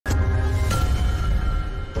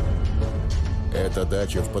Эта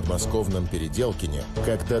дача в подмосковном Переделкине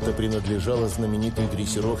когда-то принадлежала знаменитой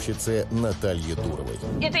дрессировщице Наталье Дуровой.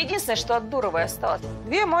 Это единственное, что от Дуровой осталось.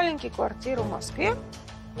 2 маленькие квартиры в Москве,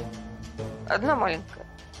 1 маленькая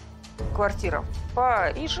квартира в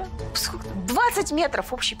Париже. 20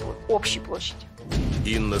 метров общей площади.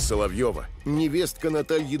 Инна Соловьева, невестка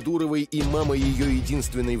Натальи Дуровой и мама ее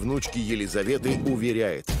единственной внучки Елизаветы,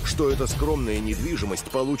 уверяет, что эта скромная недвижимость,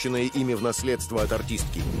 полученная ими в наследство от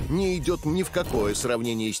артистки, не идет ни в какое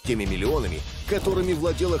сравнение с теми миллионами, которыми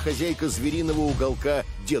владела хозяйка звериного уголка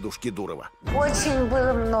дедушки Дурова. Очень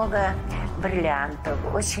было много бриллиантов,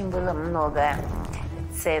 очень было много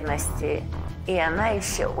ценностей. И она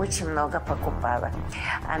еще очень много покупала.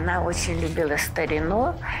 Она очень любила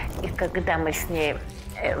старину. И когда мы с ней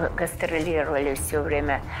гастролировали все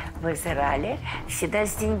время в Израиле, всегда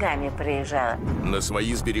с деньгами приезжала. На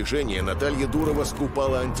свои сбережения Наталья Дурова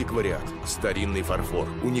скупала антиквариат, старинный фарфор,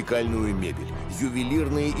 уникальную мебель,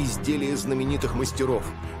 ювелирные изделия знаменитых мастеров,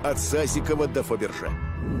 от Сасикова до Фаберже.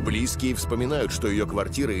 Близкие вспоминают, что ее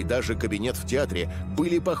квартира и даже кабинет в театре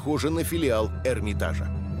были похожи на филиал Эрмитажа.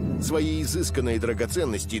 Свои изысканные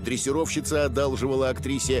драгоценности дрессировщица одалживала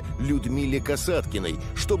актрисе Людмиле Касаткиной,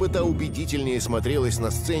 чтобы та убедительнее смотрелась на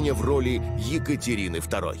сцене в роли Екатерины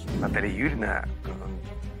II. Наталья Юрьевна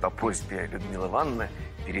по просьбе Людмилы Ивановны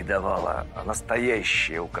передавала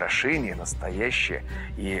настоящие украшения, настоящие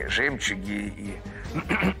и жемчуги, и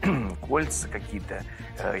кольца какие-то,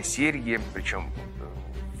 серьги, причем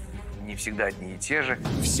не всегда одни и те же.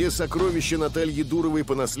 Все сокровища Натальи Дуровой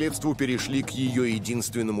по наследству перешли к ее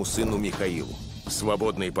единственному сыну Михаилу.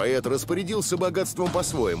 Свободный поэт распорядился богатством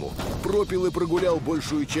по-своему. Пропил и прогулял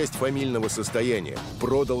большую часть фамильного состояния,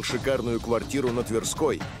 продал шикарную квартиру на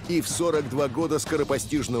Тверской и в 42 года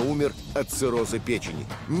скоропостижно умер от цирроза печени,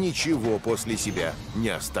 ничего после себя не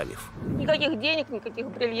оставив. Никаких денег, никаких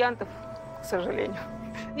бриллиантов, к сожалению.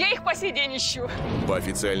 Я их по сей день ищу. По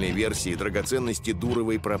официальной версии, драгоценности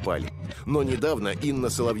Дуровой пропали. Но недавно Инна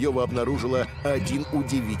Соловьева обнаружила один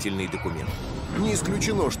удивительный документ. Не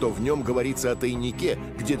исключено, что в нем говорится о тайнике,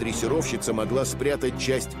 где дрессировщица могла спрятать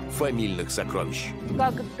часть фамильных сокровищ.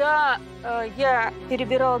 Когда я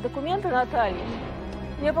перебирала документы Натальи,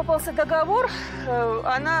 мне попался договор,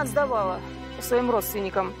 она сдавала своим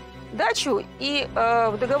родственникам дачу, и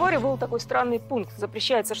в договоре был такой странный пункт: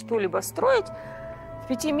 запрещается что-либо строить в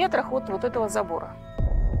 5 метрах от вот этого забора.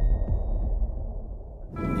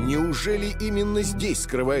 Неужели именно здесь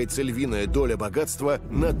скрывается львиная доля богатства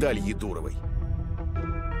Натальи Дуровой?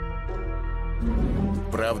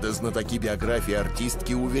 Правда, знатоки биографии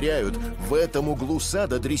артистки уверяют, в этом углу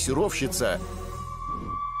сада дрессировщица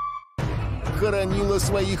хоронила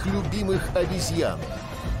своих любимых обезьян.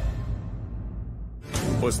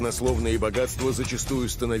 Баснословные богатства зачастую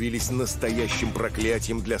становились настоящим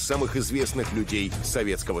проклятием для самых известных людей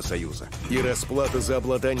Советского Союза. И расплата за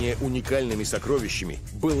обладание уникальными сокровищами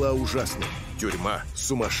была ужасной. Тюрьма,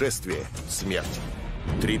 сумасшествие, смерть.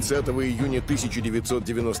 30 июня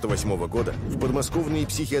 1998 года в подмосковной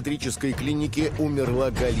психиатрической клинике умерла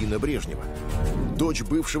Галина Брежнева, дочь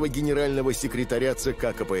бывшего генерального секретаря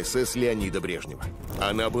ЦК КПСС Леонида Брежнева.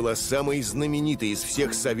 Она была самой знаменитой из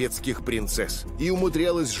всех советских принцесс и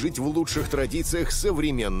умудрялась жить в лучших традициях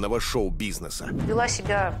современного шоу-бизнеса. Вела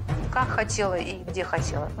себя как хотела и где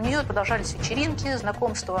хотела. У нее продолжались вечеринки,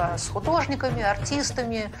 знакомства с художниками,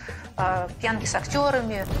 артистами, пьянки с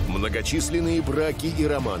актерами. Многочисленные браки и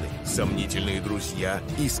романы, сомнительные друзья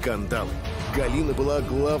и скандалы. Галина была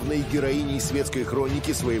главной героиней светской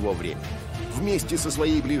хроники своего времени. Вместе со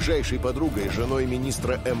своей ближайшей подругой, женой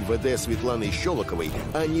министра МВД Светланой Щелоковой,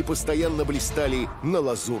 они постоянно блистали на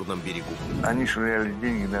Лазурном берегу. Они швыряли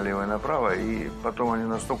деньги налево и направо, и потом они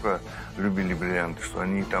настолько любили бриллианты, что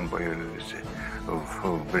они и там появились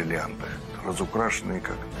в бриллиантах. Разукрашенные,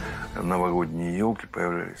 как новогодние елки,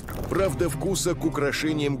 появлялись. Правда, вкуса к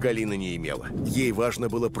украшениям Галина не имела. Ей важно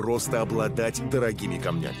было просто обладать дорогими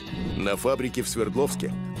камнями. На фабрике в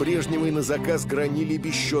Свердловске Брежневой на заказ гранили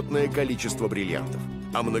бесчетное количество бриллиантов,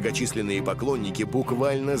 а многочисленные поклонники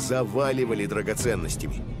буквально заваливали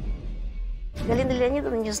драгоценностями. Галина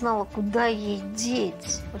Леонидовна не знала, куда ей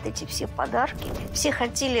деть вот эти все подарки. Все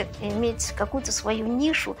хотели иметь какую-то свою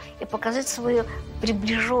нишу и показать свою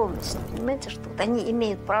приближенность. Понимаете, что вот они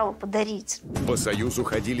имеют право подарить. По Союзу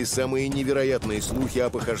ходили самые невероятные слухи о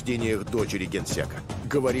похождениях дочери генсека.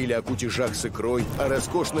 Говорили о кутежах с икрой, о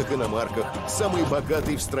роскошных иномарках, самой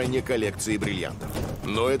богатой в стране коллекции бриллиантов.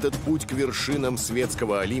 Но этот путь к вершинам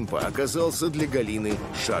светского Олимпа оказался для Галины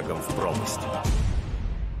шагом в пропасть.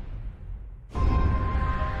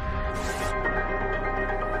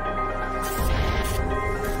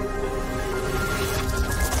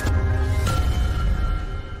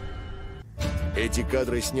 Эти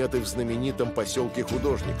кадры сняты в знаменитом поселке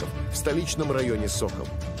художников в столичном районе Сокол.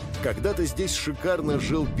 Когда-то здесь шикарно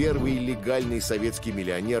жил первый легальный советский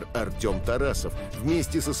миллионер Артем Тарасов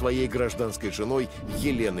вместе со своей гражданской женой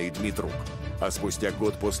Еленой Дмитрук. А спустя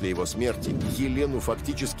год после его смерти Елену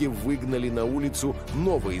фактически выгнали на улицу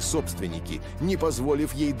новые собственники, не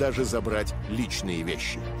позволив ей даже забрать личные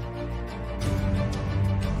вещи.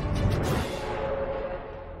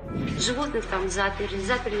 Животных там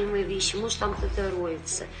заперли мои вещи, может, там кто-то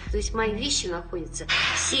роется. То есть мои вещи находятся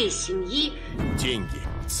всей семьи. Деньги,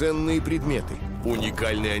 ценные предметы,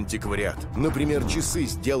 уникальный антиквариат. Например, часы,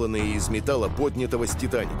 сделанные из металла, поднятого с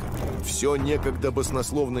 «Титаника». Все некогда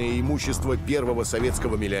баснословное имущество первого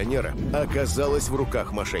советского миллионера оказалось в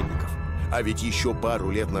руках мошенников. А ведь еще пару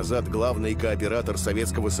лет назад главный кооператор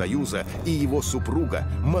Советского Союза и его супруга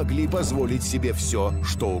могли позволить себе все,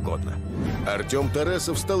 что угодно. Артем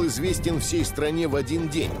Тарасов стал известен всей стране в один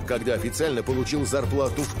день, когда официально получил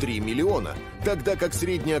зарплату в 3 миллиона, тогда как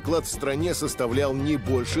средний оклад в стране составлял не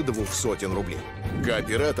больше 200 рублей.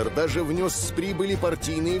 Кооператор даже внес с прибыли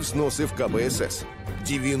партийные взносы в КПСС.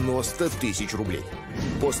 90 тысяч рублей.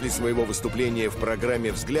 После своего выступления в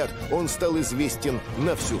программе «Взгляд» он стал известен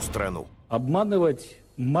на всю страну. Обманывать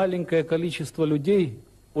маленькое количество людей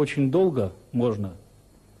очень долго можно.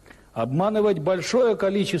 Обманывать большое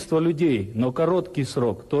количество людей, но короткий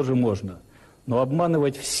срок тоже можно. Но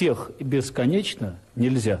обманывать всех бесконечно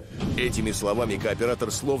нельзя. Этими словами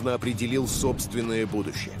кооператор словно определил собственное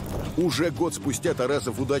будущее. Уже год спустя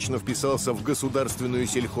Тарасов удачно вписался в государственную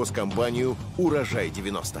сельхозкомпанию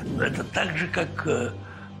 «Урожай-90». Это так же, как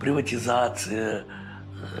приватизация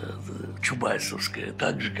чубайсовская,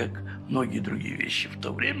 так же, как многие другие вещи в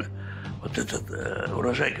то время. Вот этот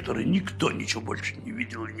урожай, который никто ничего больше не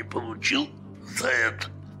видел и не получил, за это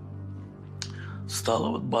стало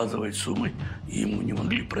вот базовой суммой, и ему не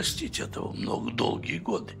могли простить этого долгие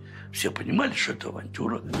годы. Все понимали, что это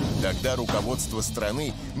авантюра. Тогда руководство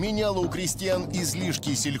страны меняло у крестьян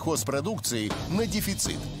излишки сельхозпродукции на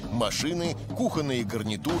дефицит. Машины, кухонные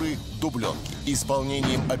гарнитуры, дубленки.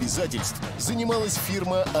 Исполнением обязательств занималась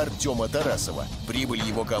фирма Артема Тарасова. Прибыль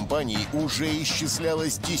его компании уже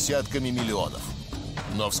исчислялась десятками миллионов.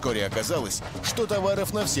 Но вскоре оказалось, что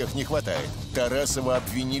товаров на всех не хватает. Тарасова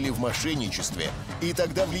обвинили в мошенничестве, и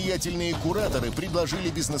тогда влиятельные кураторы предложили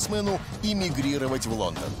бизнесмену эмигрировать в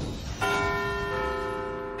Лондон.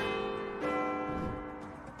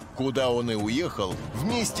 Куда он и уехал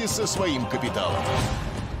вместе со своим капиталом.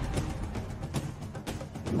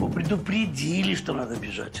 Его предупредили, что надо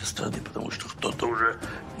бежать из страны, потому что кто-то уже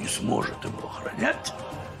не сможет его охранять.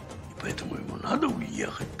 И поэтому ему надо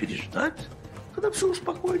уехать, переждать. Когда все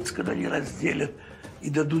успокоится, когда они разделят и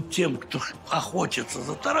дадут тем, кто охотится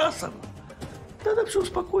за Тарасом, тогда все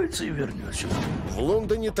успокоится и вернется. В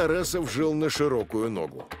Лондоне Тарасов жил на широкую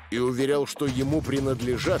ногу и уверял, что ему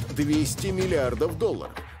принадлежат 200 миллиардов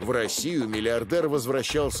долларов. В Россию миллиардер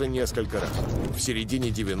возвращался несколько раз. В середине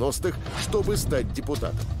 90-х, чтобы стать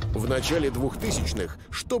депутатом. В начале 2000-х,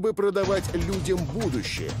 чтобы продавать людям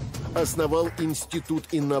будущее. Основал Институт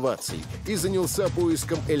инноваций и занялся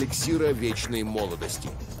поиском эликсира вечной молодости.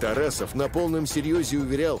 Тарасов на полном серьезе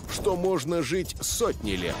уверял, что можно жить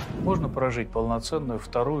сотни лет. Можно прожить полноценную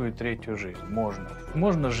вторую и третью жизнь. Можно.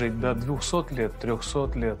 Можно жить до 200 лет,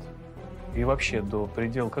 300 лет. И вообще до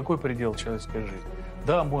предела. Какой предел человеческой жизни?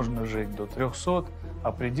 Да, можно жить до 300,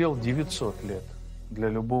 а предел 900 лет для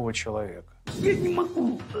любого человека. Я не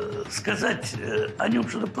могу сказать о нем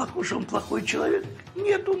что-то плохое, что он плохой человек.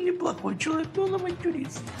 Нет, он не плохой человек, но он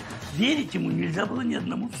авантюрист. Верить ему нельзя было ни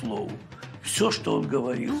одному слову. Все, что он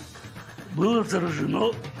говорил, было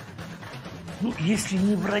заражено, ну, если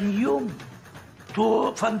не враньем,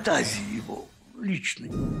 то фантазией его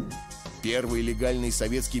личной. Первый легальный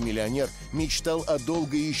советский миллионер мечтал о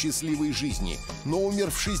долгой и счастливой жизни, но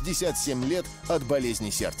умер в 67 лет от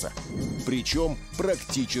болезни сердца. Причем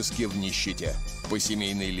практически в нищете. По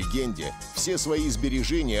семейной легенде, все свои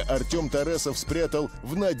сбережения Артем Тарасов спрятал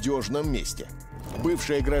в надежном месте.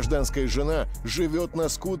 Бывшая гражданская жена живет на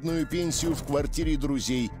скудную пенсию в квартире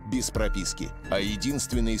друзей без прописки. А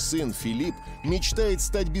единственный сын Филипп мечтает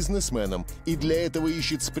стать бизнесменом и для этого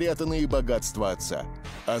ищет спрятанные богатства отца.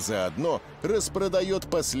 А заодно распродает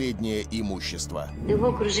последнее имущество. Его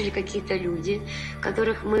окружили какие-то люди,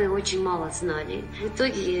 которых мы очень мало знали. В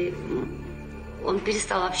итоге он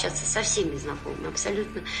перестал общаться со всеми знакомыми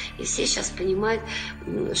абсолютно. И все сейчас понимают,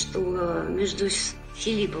 что между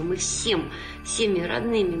Филиппом и всеми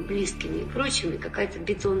родными, близкими и прочими какая-то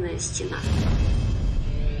бетонная стена.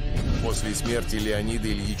 После смерти Леонида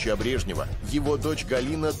Ильича Брежнева его дочь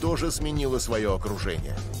Галина тоже сменила свое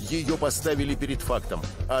окружение. Ее поставили перед фактом.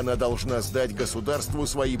 Она должна сдать государству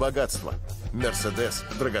свои богатства. Мерседес,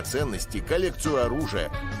 драгоценности, коллекцию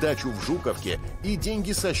оружия, дачу в Жуковке и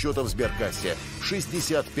деньги со счета в сберкассе –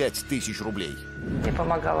 65 тысяч рублей. Мне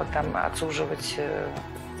помогала там отсуживать,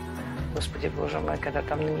 господи боже мой, когда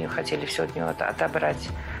там на нее хотели все от нее отобрать,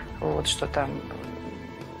 вот что там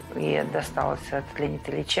ей досталось от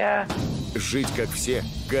Леонида Ильича. Жить как все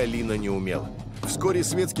Галина не умела. Вскоре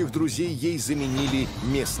светских друзей ей заменили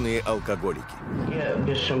местные алкоголики. Я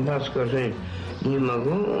без шампанского жить не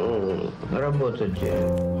могу работать.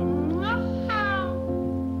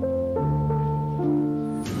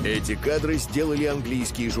 Эти кадры сделали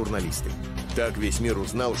английские журналисты. Так весь мир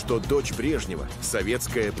узнал, что дочь Брежнева,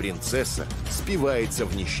 советская принцесса, спивается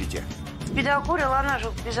в нищете. Бедокурила, она же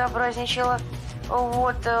безобразничала.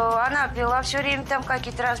 Вот, она пила все время, там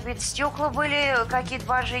какие-то разбитые стекла были, какие-то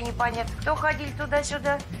бомжи непонятно. Кто ходили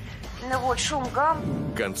туда-сюда? Ну вот, шум, гам.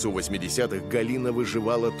 К концу 80-х Галина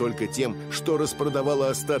выживала только тем, что распродавала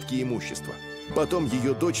остатки имущества. Потом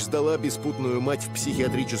ее дочь сдала беспутную мать в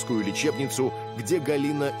психиатрическую лечебницу, где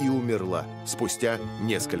Галина и умерла спустя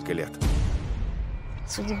несколько лет.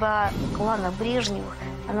 Судьба клана Брежневых,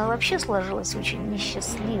 она вообще сложилась очень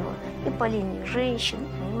несчастливо. И по линии женщин,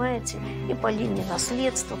 понимаете, и по линии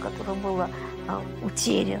наследства, которое было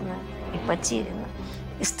утеряно и потеряно.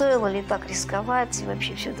 И стоило ли так рисковать и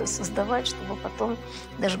вообще все это создавать, чтобы потом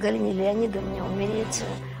даже Галине Леонидовне умереть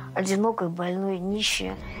одинокой, больной,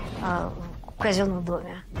 нищей в казенном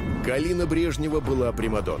доме. Галина Брежнева была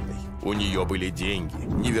примадонной. У нее были деньги,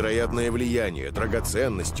 невероятное влияние,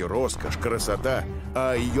 драгоценности, роскошь, красота.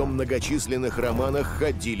 А о ее многочисленных романах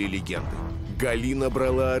ходили легенды. Галина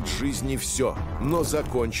брала от жизни все, но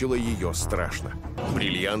закончила ее страшно.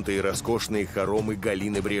 Бриллианты и роскошные хоромы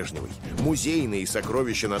Галины Брежневой, музейные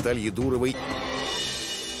сокровища Натальи Дуровой.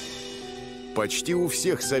 Почти у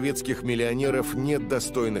всех советских миллионеров нет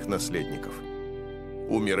достойных наследников.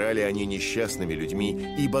 Умирали они несчастными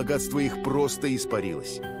людьми, и богатство их просто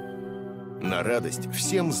испарилось. На радость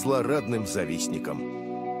всем злорадным завистникам.